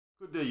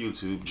Good day,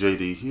 YouTube.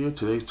 JD here.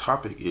 Today's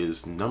topic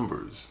is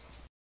numbers.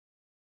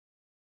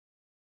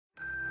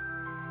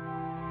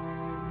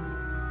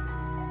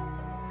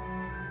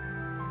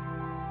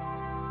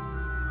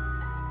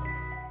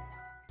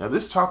 Now,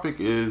 this topic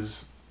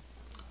is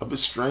a bit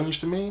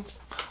strange to me.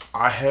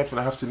 I have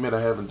to admit,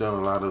 I haven't done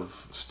a lot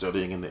of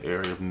studying in the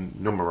area of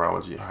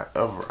numerology.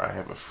 However, I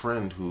have a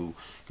friend who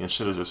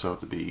considers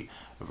herself to be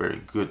a very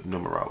good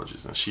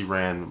numerologist, and she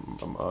ran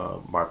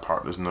my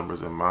partner's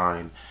numbers and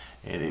mine,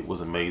 and it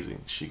was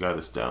amazing. She got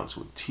us down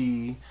to a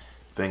T.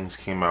 Things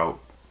came out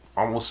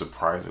almost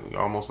surprisingly,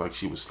 almost like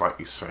she was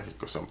slightly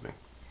psychic or something.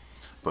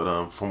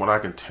 But from what I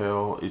can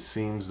tell, it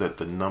seems that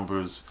the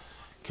numbers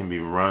can be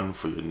run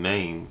for your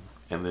name,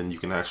 and then you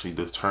can actually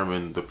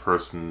determine the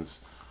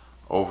person's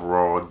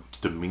overall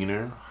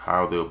demeanor,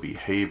 how they'll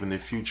behave in the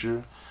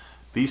future.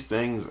 These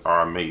things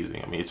are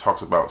amazing. I mean, it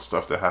talks about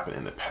stuff that happened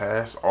in the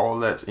past. All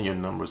that's in your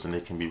numbers, and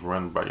it can be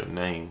run by your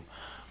name.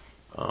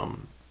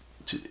 On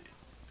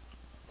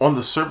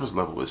the surface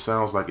level, it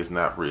sounds like it's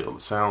not real.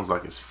 It sounds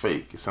like it's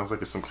fake. It sounds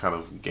like it's some kind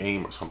of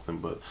game or something,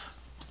 but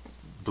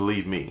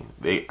believe me,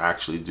 they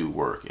actually do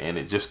work, and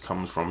it just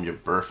comes from your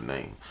birth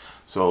name.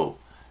 So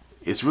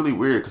it's really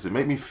weird because it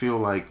made me feel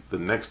like the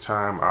next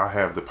time I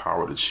have the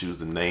power to choose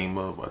the name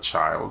of a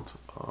child,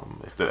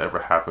 if that ever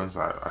happens,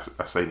 I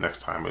say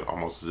next time,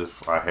 almost as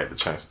if I had the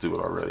chance to do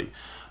it already.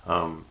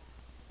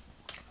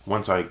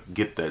 Once I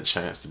get that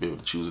chance to be able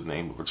to choose the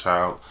name of a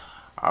child,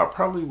 I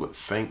probably would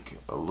think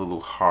a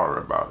little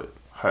harder about it.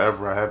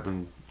 However, I have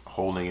been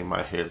holding in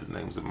my head the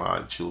names of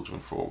my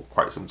children for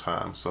quite some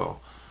time, so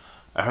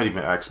I haven't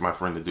even asked my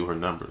friend to do their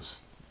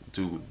numbers.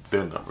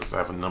 I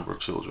have a number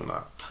of children.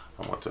 I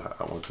want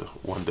to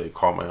one day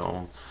call my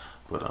own.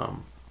 But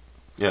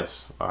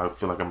yes, I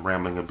feel like I'm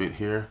rambling a bit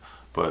here,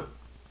 but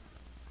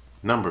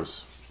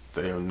numbers,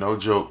 they are no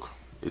joke.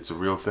 It's a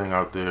real thing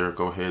out there.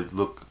 Go ahead,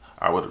 look.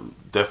 I would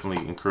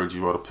definitely encourage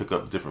you all to pick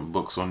up different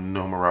books on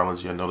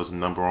numerology. I know there's a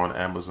number on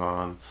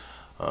Amazon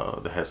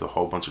that has a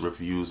whole bunch of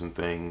reviews and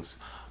things.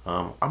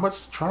 I'm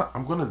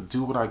gonna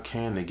do what I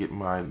can to get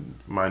my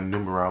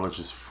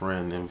numerologist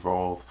friend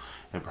involved,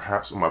 and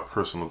perhaps on my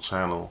personal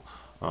channel,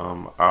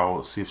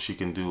 I'll see if she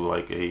can do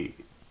like a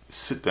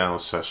sit-down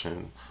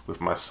session with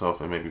myself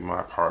and maybe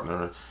my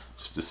partner,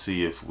 just to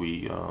see if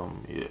we I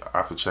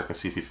have to check and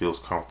see if he feels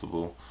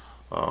comfortable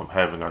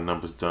having our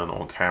numbers done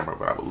on camera.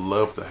 But I would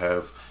love to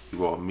have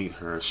you all meet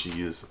her.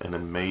 She is an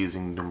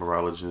amazing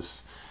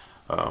numerologist.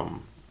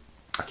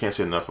 I can't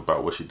say enough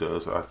about what she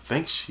does. I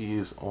think she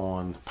is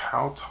on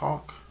Pal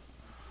Talk.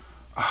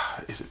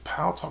 Is it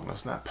Pal Talk? No,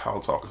 it's not Pal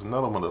Talk. It's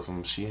another one of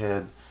them. She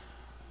had,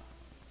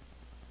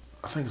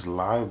 I think it's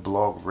Live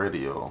Blog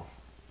Radio.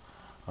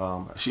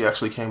 She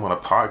actually came on a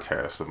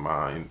podcast of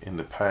mine in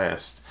the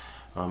past.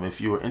 If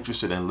you are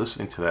interested in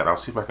listening to that, I'll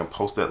see if I can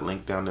post that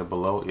link down there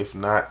below. If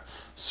not,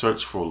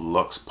 search for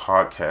Luxe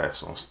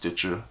Podcast on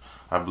Stitcher.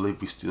 I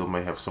believe we still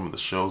may have some of the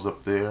shows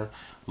up there.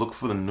 Look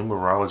for the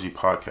Numerology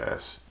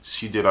Podcast.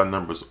 She did our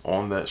numbers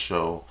on that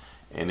show,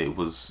 and it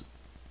was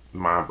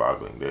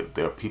mind-boggling.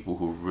 There are people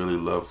who really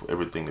love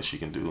everything that she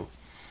can do.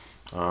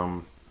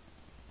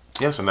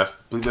 Yes, and I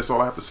believe that's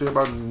all I have to say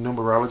about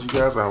numerology,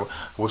 guys. I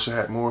wish I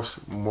had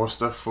more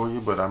stuff for you,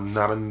 but I'm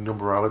not a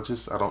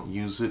numerologist. I don't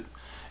use it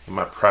in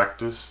my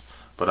practice.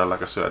 But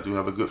like I said, I do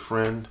have a good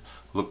friend.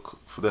 Look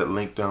for that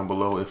link down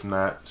below. If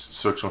not,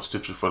 search on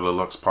Stitcher for the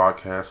Luxe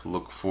Podcast.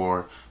 Look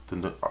for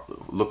the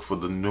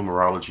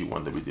numerology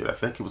one that we did. I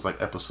think it was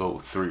like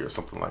episode 3 or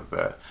something like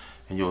that,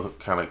 and you'll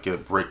kind of get a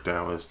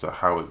breakdown as to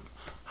how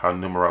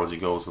numerology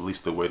goes, at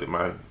least the way that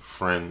my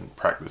friend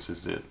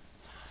practices it.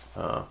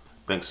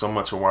 Thanks so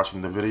much for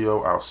watching the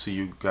video. I'll see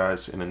you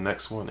guys in the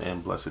next one,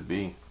 and blessed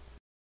be.